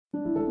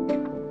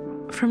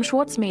From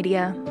Schwartz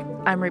Media,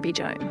 I'm Ruby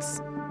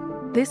Jones.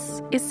 This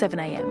is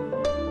 7am.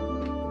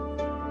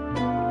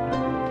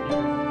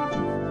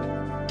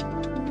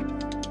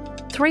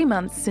 Three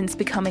months since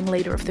becoming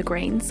leader of the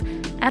Greens,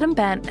 Adam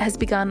Bandt has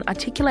begun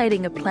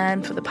articulating a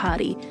plan for the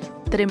party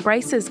that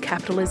embraces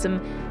capitalism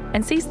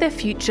and sees their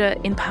future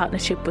in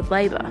partnership with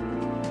Labor.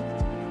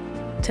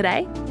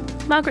 Today,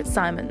 Margaret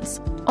Simons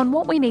on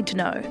what we need to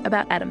know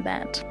about Adam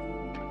Bandt.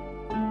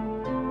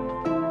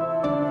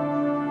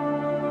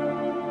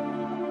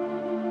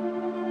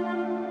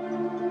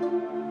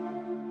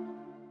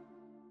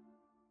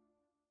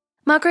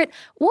 Margaret,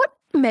 what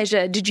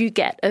measure did you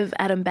get of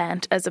Adam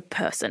Bandt as a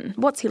person?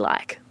 What's he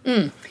like?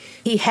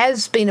 He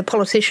has been a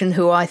politician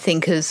who I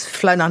think has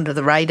flown under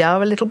the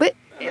radar a little bit.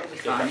 Yeah, it'll be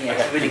fine, yeah.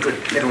 It's a really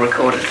good little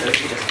recorder, so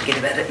if you just forget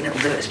about it, it'll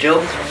do its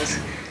job.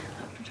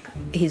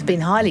 He's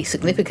been highly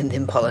significant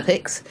in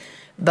politics,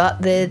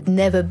 but there'd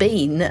never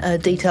been a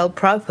detailed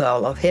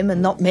profile of him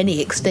and not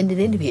many extended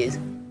interviews.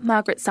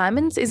 Margaret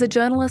Simons is a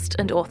journalist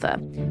and author.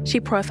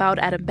 She profiled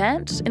Adam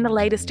Bandt in the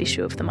latest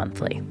issue of The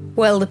Monthly.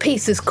 Well, the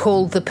piece is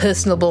called The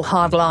Personable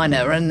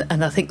Hardliner,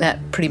 and I think that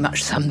pretty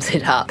much sums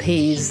it up.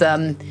 He's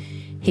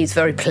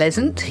very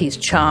pleasant, he's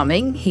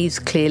charming, he's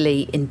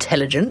clearly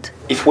intelligent.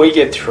 If we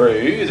get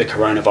through the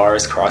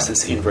coronavirus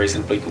crisis in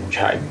reasonably good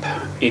shape,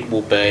 it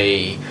will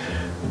be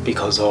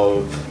because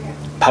of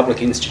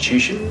public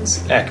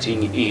institutions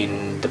acting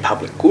in the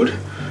public good.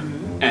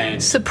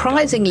 And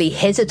surprisingly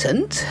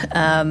hesitant,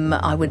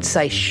 I would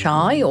say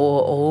shy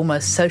or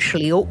almost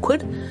socially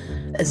awkward.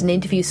 As an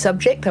interview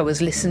subject, I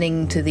was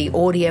listening to the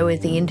audio of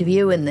the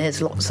interview and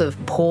there's lots of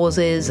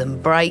pauses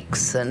and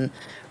breaks and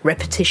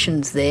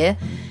repetitions there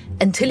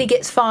until he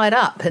gets fired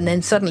up and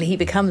then suddenly he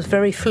becomes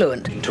very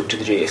fluent. Took to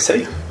the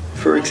GFC,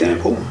 for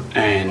example,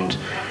 and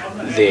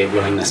their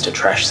willingness to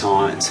trash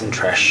science and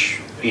trash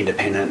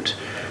independent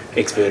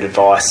expert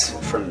advice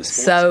from the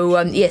sports. So,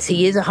 yes,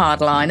 he is a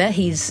hardliner.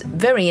 He's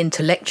very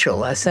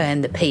intellectual. I say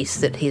in the piece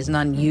that he's an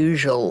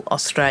unusual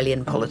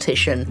Australian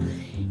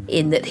politician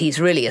in that he's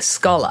really a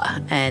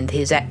scholar and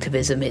his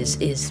activism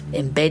is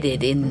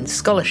embedded in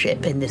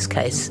scholarship, in this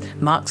case,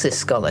 Marxist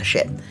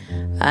scholarship.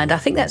 And I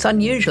think that's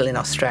unusual in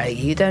Australia.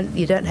 You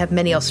don't have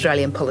many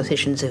Australian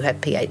politicians who have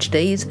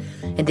PhDs,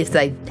 and if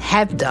they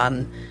have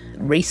done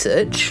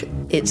research,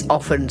 it's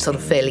often sort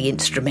of fairly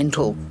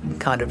instrumental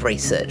kind of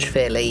research,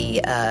 fairly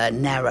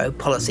narrow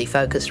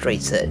policy-focused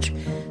research.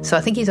 So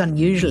I think he's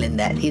unusual in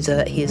that. He's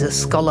a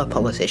scholar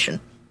politician.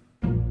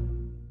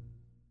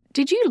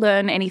 Did you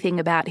learn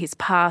anything about his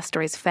past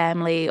or his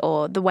family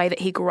or the way that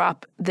he grew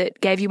up that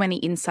gave you any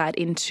insight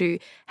into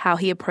how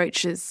he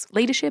approaches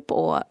leadership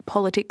or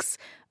politics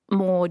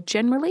more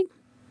generally?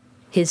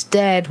 His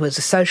dad was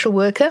a social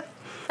worker.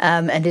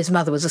 And his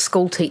mother was a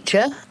school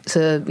teacher. It's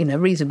a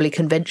reasonably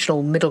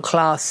conventional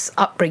middle-class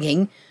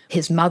upbringing.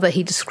 His mother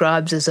he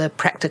describes as a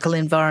practical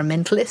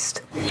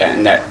environmentalist.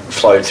 And that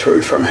flowed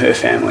through from her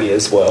family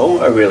as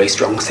well, a really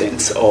strong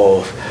sense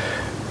of,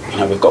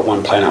 we've got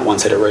one planet, one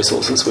set of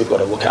resources, we've got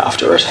to look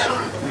after it.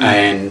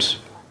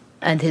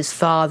 And his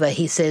father,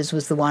 he says,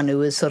 was the one who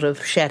was sort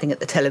of shouting at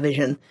the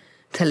television,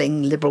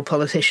 telling Liberal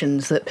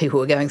politicians that people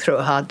were going through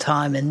a hard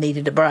time and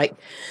needed a break.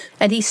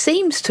 And he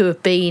seems to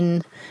have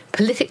been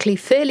politically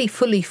fairly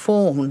fully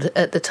formed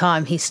at the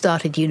time he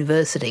started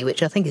university,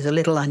 which I think is a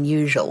little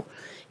unusual.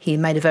 He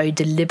made a very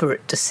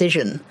deliberate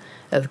decision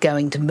of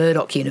going to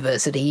Murdoch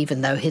University,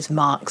 even though his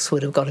marks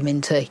would have got him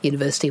into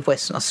University of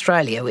Western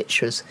Australia,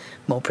 which was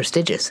more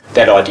prestigious.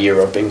 That idea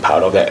of being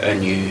part of a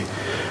new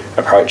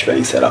approach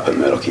being set up at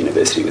Murdoch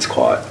University was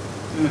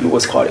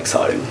quite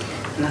exciting.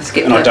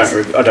 And I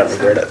don't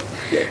regret it.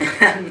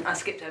 Yeah. I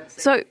skipped over.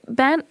 So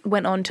Bandt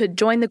went on to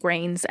join the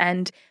Greens,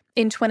 and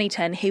in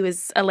 2010 he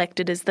was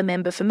elected as the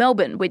member for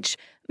Melbourne, which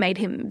made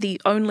him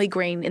the only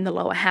Green in the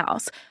lower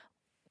house.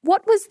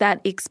 What was that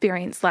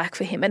experience like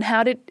for him, and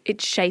how did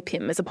it shape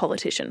him as a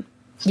politician?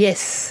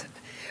 Yes.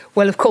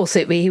 Well, of course,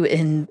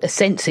 in a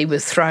sense, he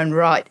was thrown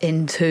right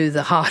into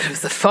the heart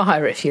of the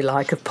fire, if you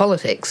like, of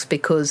politics,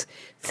 because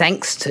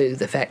thanks to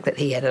the fact that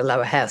he had a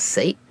lower house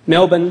seat.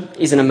 Melbourne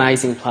is an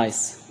amazing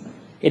place.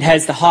 It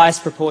has the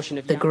highest proportion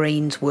of... The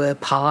Greens were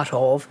part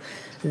of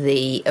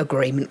the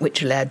agreement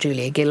which allowed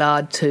Julia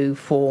Gillard to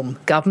form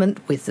government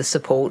with the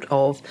support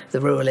of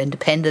the Rural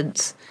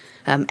Independents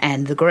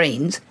and the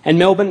Greens. And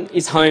Melbourne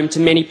is home to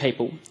many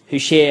people who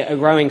share a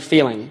growing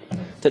feeling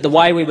that the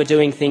way we were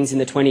doing things in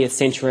the 20th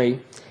century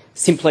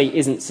simply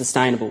isn't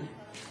sustainable,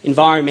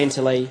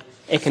 environmentally,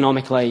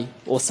 economically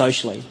or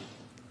socially.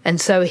 And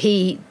so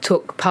he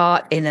took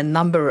part in a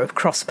number of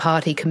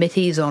cross-party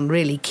committees on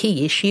really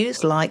key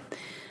issues like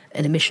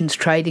an emissions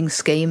trading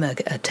scheme, a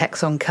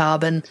tax on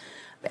carbon,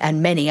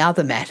 and many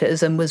other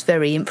matters, and was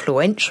very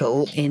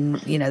influential in,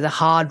 the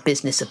hard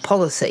business of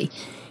policy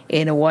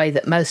in a way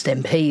that most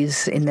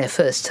MPs in their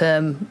first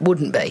term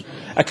wouldn't be.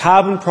 A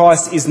carbon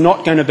price is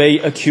not going to be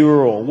a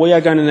cure-all. We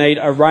are going to need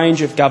a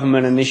range of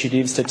government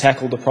initiatives to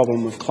tackle the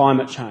problem of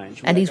climate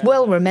change. And he's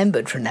well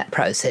remembered from that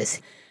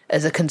process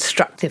as a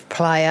constructive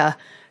player,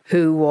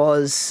 who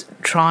was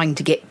trying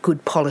to get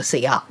good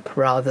policy up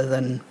rather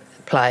than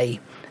play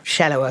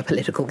shallower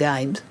political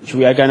games.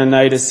 We are going to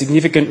need a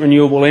significant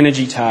renewable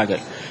energy target,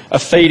 a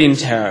feed-in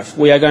tariff.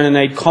 We are going to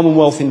need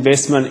Commonwealth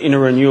investment in a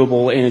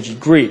renewable energy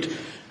grid.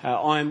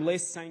 I'm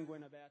less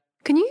sanguine about...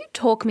 Can you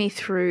talk me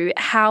through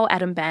how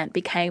Adam Bandt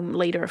became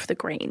leader of the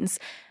Greens?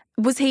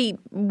 Was he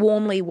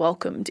warmly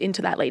welcomed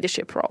into that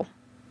leadership role?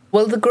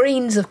 Well, the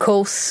Greens, of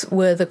course,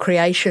 were the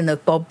creation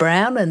of Bob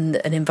Brown and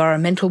an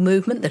environmental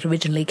movement that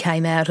originally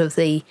came out of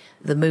the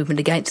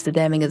movement against the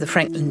damming of the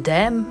Franklin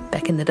Dam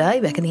back in the day,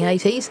 back in the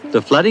 80s.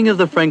 The flooding of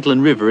the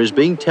Franklin River is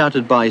being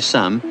touted by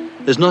some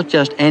as not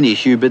just an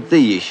issue, but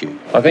the issue.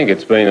 I think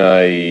it's been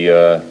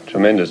a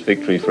tremendous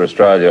victory for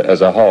Australia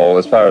as a whole,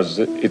 as far as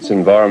its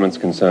environment's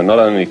concerned, not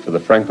only for the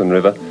Franklin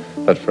River,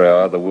 but for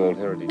our other World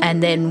Heritage.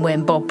 And then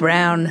when Bob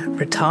Brown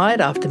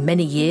retired after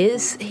many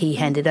years, he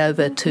handed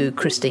over to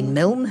Christine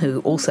Milne,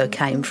 who also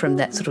came from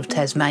that sort of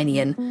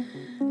Tasmanian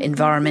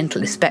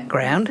environmentalist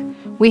background.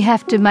 We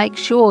have to make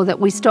sure that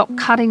we stop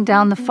cutting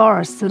down the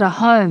forests that are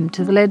home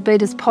to the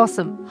leadbeater's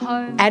possum.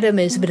 Adam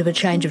is a bit of a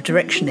change of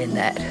direction in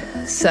that.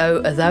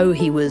 So although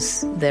he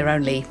was their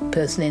only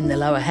person in the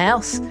lower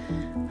house,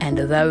 and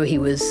although he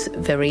was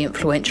very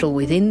influential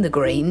within the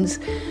Greens,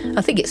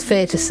 I think it's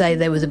fair to say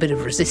there was a bit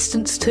of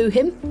resistance to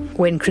him.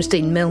 When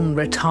Christine Milne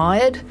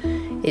retired,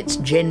 it's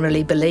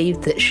generally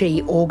believed that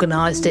she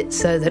organised it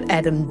so that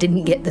Adam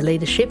didn't get the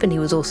leadership, and he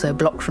was also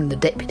blocked from the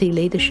deputy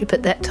leadership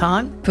at that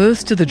time.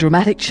 First to the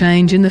dramatic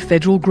change in the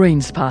federal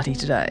Greens party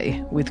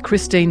today, with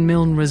Christine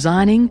Milne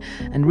resigning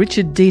and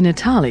Richard Di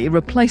Natale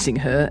replacing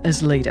her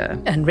as leader.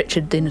 And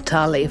Richard Di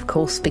Natale, of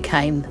course,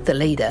 became the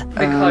leader.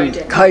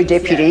 The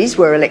co-deputies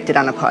were elected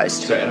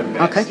unopposed. So Adam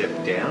Bandt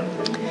stepped down?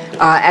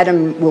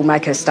 Adam will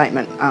make a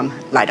statement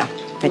later.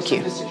 Thank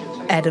you.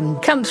 Adam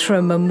comes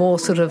from a more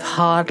sort of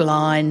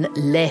hardline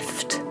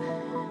left,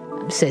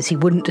 says he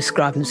wouldn't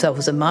describe himself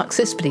as a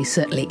Marxist, but he's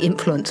certainly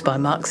influenced by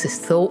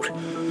Marxist thought.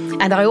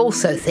 And I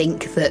also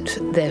think that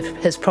there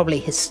has probably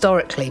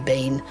historically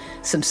been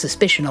some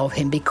suspicion of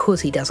him because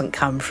he doesn't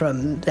come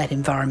from that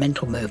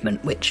environmental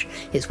movement, which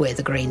is where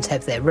the Greens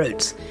have their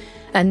roots.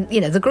 And,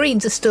 you know, the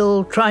Greens are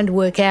still trying to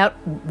work out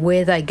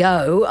where they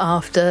go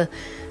after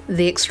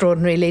the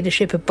extraordinary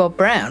leadership of Bob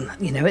Brown.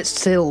 You know, it's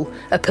still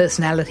a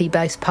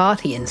personality-based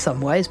party in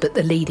some ways, but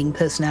the leading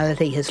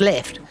personality has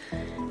left.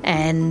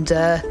 And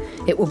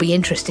it will be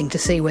interesting to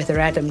see whether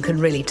Adam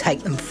can really take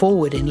them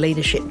forward in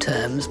leadership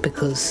terms,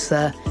 because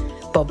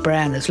Bob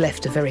Brown has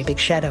left a very big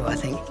shadow, I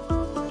think.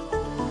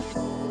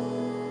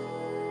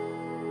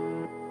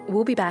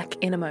 We'll be back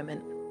in a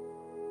moment.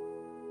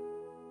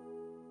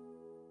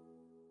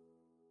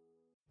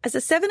 As a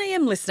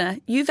 7am listener,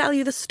 you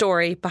value the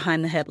story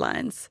behind the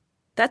headlines.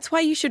 That's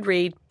why you should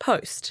read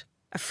Post,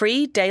 a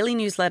free daily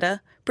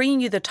newsletter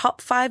bringing you the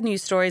top 5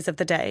 news stories of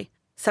the day,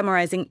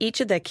 summarising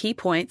each of their key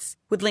points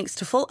with links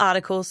to full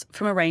articles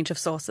from a range of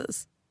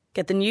sources.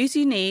 Get the news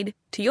you need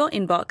to your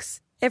inbox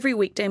every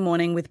weekday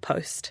morning with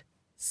Post.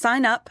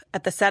 Sign up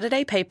at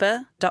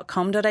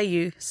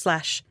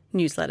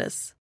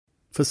thesaturdaypaper.com.au/newsletters.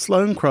 For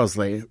Sloane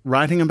Crosley,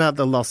 writing about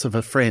the loss of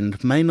a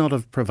friend may not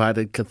have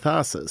provided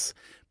catharsis,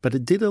 but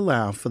it did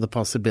allow for the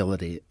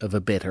possibility of a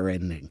better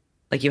ending.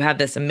 Like, you have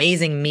this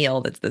amazing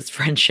meal that's this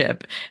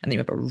friendship, and then you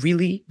have a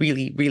really,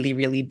 really, really,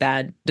 really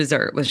bad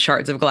dessert with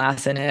shards of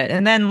glass in it.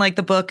 And then, like,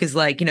 the book is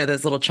like, you know,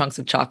 those little chunks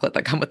of chocolate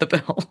that come with the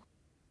bill.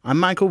 I'm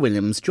Michael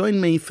Williams.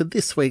 Join me for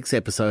this week's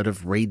episode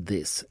of Read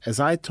This as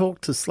I talk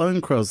to Sloane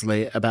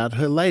Crosley about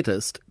her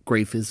latest,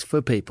 Grief is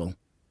for People.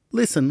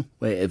 Listen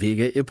wherever you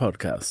get your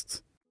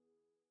podcasts.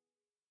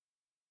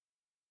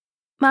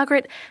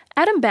 Margaret,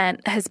 Adam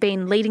Bandt has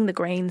been leading the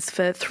Greens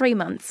for 3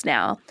 months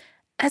now.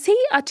 Has he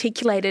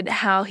articulated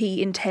how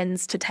he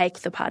intends to take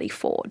the party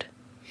forward?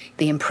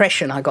 The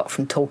impression I got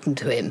from talking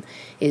to him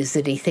is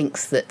that he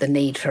thinks that the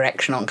need for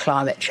action on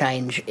climate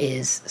change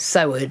is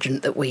so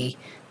urgent that we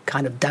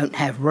kind of don't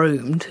have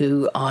room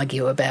to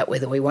argue about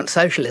whether we want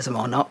socialism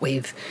or not.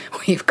 We've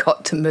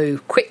got to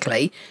move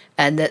quickly,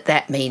 and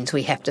that means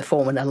we have to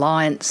form an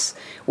alliance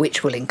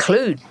which will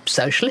include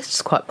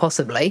socialists, quite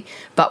possibly,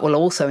 but will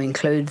also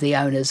include the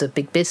owners of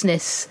big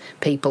business,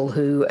 people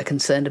who are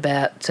concerned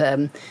about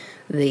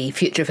the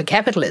future for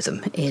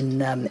capitalism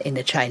in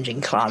a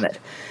changing climate.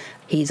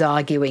 He's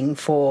arguing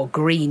for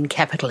green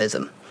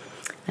capitalism.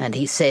 And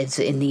he says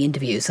in the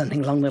interview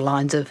something along the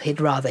lines of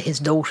he'd rather his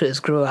daughters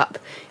grew up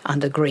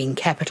under green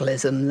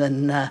capitalism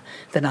than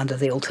under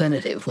the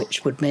alternative,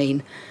 which would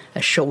mean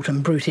a short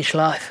and brutish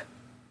life.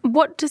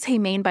 What does he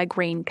mean by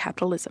green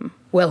capitalism?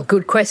 Well,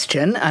 good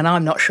question, and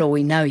I'm not sure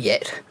we know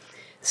yet.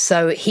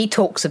 So he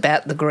talks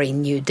about the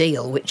Green New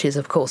Deal, which is,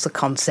 of course, a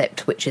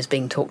concept which is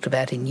being talked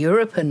about in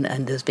Europe and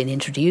has been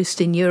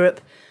introduced in Europe,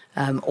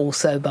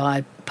 also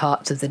by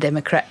parts of the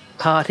Democrat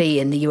Party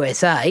in the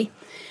USA.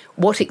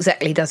 What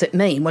exactly does it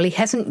mean? Well, he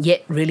hasn't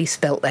yet really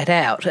spelt that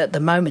out. At the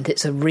moment,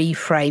 it's a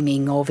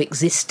reframing of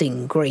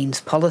existing Greens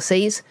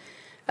policies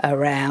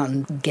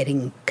around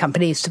getting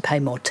companies to pay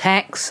more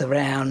tax,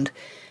 around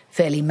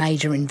fairly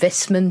major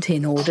investment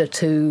in order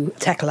to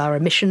tackle our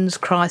emissions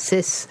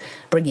crisis,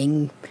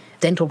 bringing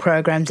dental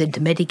programs into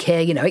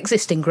Medicare,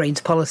 existing Greens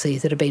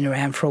policies that have been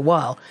around for a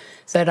while.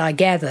 But I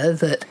gather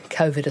that,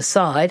 COVID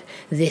aside,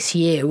 this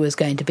year was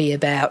going to be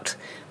about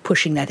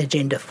pushing that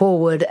agenda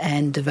forward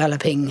and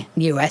developing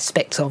new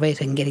aspects of it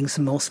and getting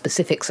some more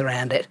specifics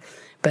around it.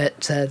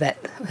 But that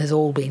has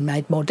all been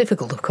made more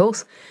difficult, of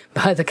course,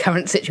 by the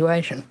current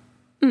situation.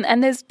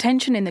 And there's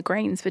tension in the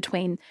Greens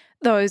between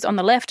those on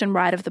the left and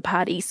right of the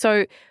party.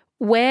 So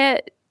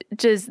where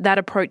does that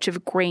approach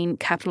of green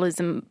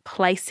capitalism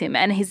place him?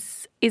 And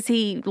is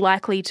he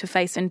likely to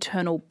face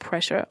internal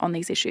pressure on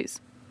these issues?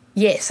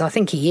 Yes, I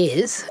think he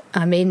is.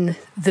 I mean,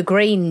 the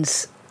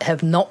Greens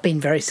have not been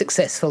very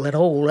successful at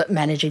all at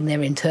managing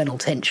their internal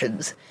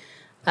tensions.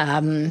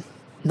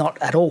 Not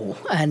at all.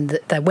 And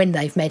when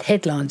they've made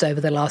headlines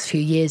over the last few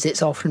years,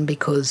 it's often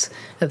because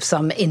of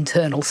some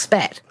internal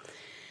spat.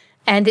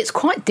 And it's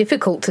quite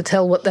difficult to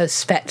tell what those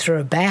spats are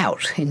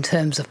about in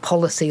terms of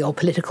policy or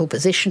political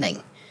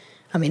positioning.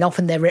 I mean,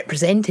 often they're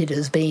represented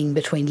as being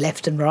between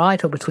left and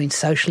right, or between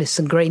socialists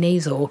and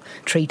greenies, or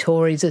tree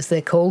Tories as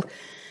they're called.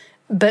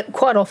 But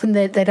quite often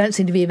they don't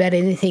seem to be about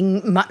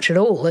anything much at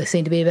all. They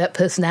seem to be about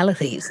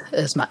personalities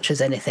as much as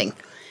anything.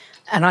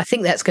 And I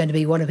think that's going to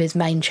be one of his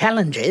main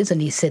challenges,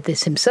 and he said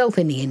this himself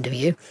in the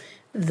interview,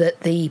 that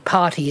the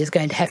party is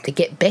going to have to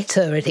get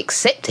better at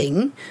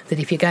accepting that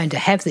if you're going to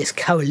have this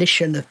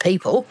coalition of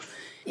people,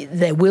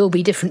 there will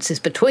be differences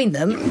between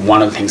them.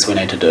 One of the things we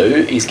need to do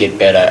is get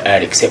better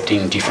at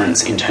accepting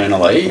difference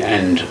internally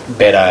and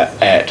better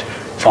at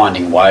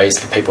finding ways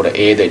for people to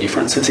air their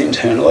differences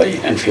internally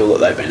and feel that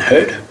they've been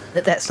heard.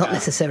 That's not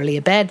necessarily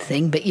a bad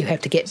thing, but you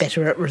have to get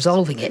better at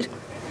resolving it.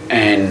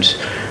 And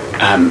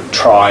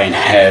try and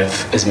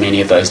have as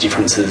many of those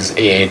differences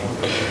aired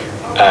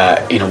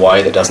in a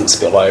way that doesn't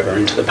spill over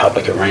into the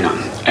public arena.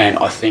 And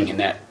I think in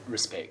that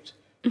respect...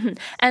 Mm-hmm.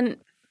 And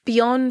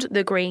beyond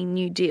the Green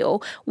New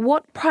Deal,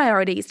 what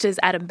priorities does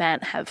Adam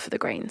Bandt have for the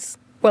Greens?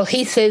 Well,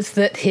 he says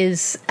that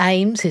his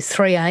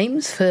three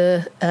aims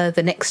for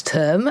the next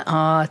term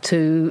are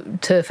to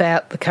turf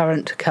out the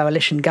current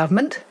coalition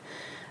government,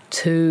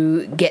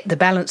 to get the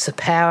balance of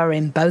power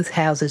in both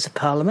houses of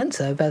Parliament,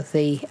 so both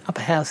the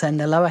upper house and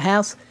the lower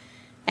house,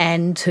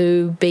 and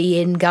to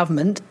be in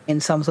government in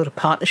some sort of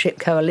partnership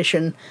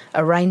coalition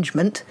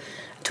arrangement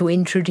to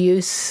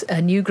introduce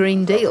a new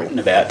Green Deal. I've written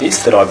about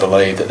this, that I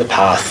believe that the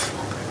path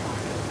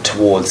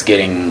towards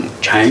getting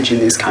change in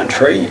this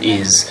country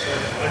is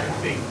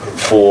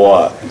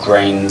for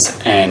Greens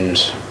and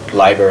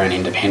Labor and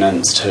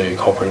Independents to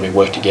cooperatively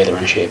work together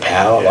and share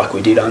power like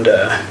we did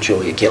under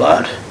Julia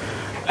Gillard.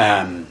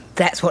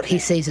 That's what he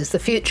sees as the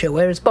future,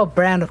 whereas Bob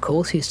Brown, of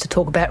course, used to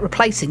talk about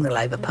replacing the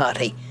Labor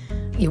Party.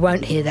 You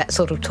won't hear that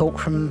sort of talk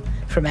from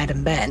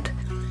Adam Bandt.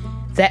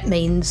 That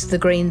means the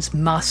Greens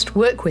must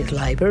work with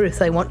Labor if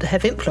they want to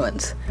have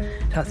influence.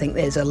 I think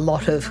there's a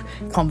lot of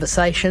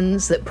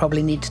conversations that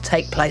probably need to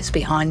take place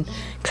behind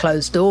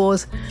closed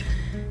doors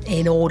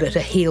in order to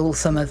heal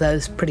some of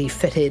those pretty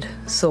fetid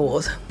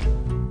sores.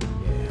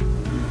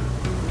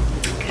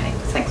 Okay,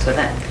 thanks for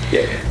that.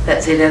 Yeah.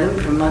 That's it, Adam,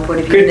 from my point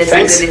of view. Good,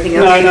 thanks. Anything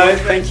else? No,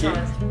 thank you.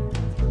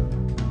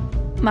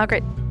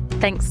 Margaret,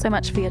 thanks so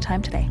much for your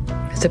time today.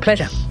 It's a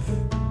pleasure.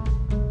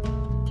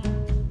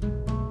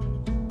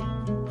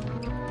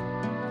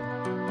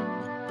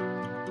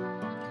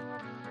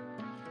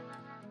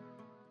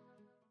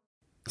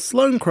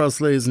 Sloane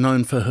Crosley is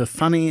known for her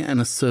funny and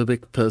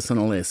acerbic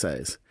personal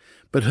essays,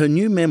 but her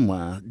new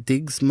memoir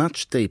digs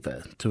much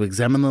deeper to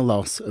examine the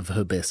loss of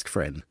her best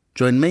friend.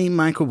 Join me,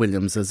 Michael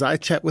Williams, as I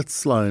chat with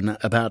Sloane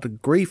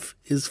about Grief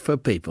is for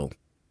People.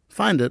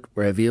 Find it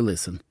wherever you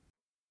listen.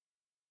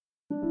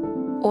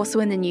 Also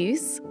in the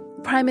news,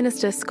 Prime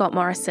Minister Scott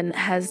Morrison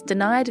has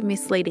denied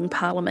misleading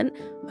Parliament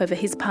over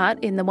his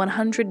part in the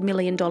 $100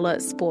 million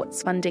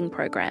sports funding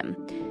program.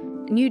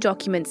 New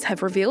documents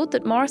have revealed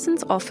that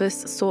Morrison's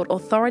office sought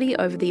authority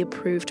over the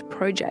approved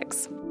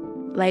projects.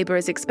 Labor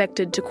is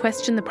expected to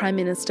question the Prime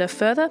Minister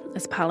further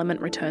as Parliament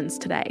returns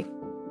today.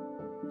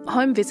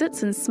 Home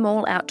visits and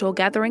small outdoor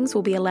gatherings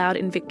will be allowed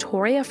in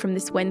Victoria from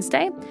this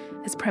Wednesday,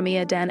 as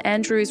Premier Dan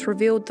Andrews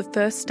revealed the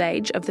first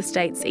stage of the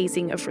state's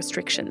easing of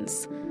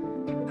restrictions.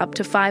 Up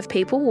to 5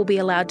 people will be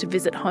allowed to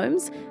visit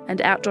homes,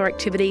 and outdoor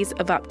activities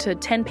of up to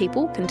 10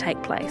 people can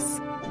take place.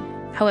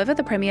 However,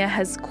 the Premier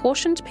has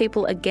cautioned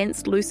people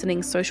against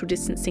loosening social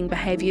distancing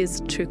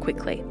behaviours too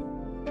quickly.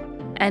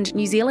 And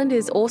New Zealand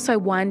is also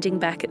winding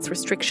back its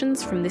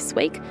restrictions from this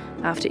week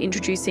after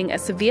introducing a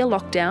severe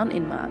lockdown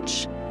in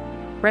March.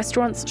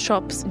 Restaurants,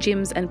 shops,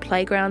 gyms and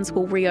playgrounds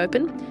will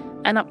reopen,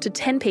 and up to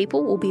 10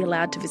 people will be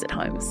allowed to visit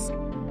homes.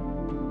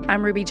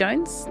 I'm Ruby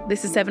Jones.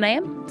 This is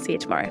 7am. See you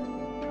tomorrow.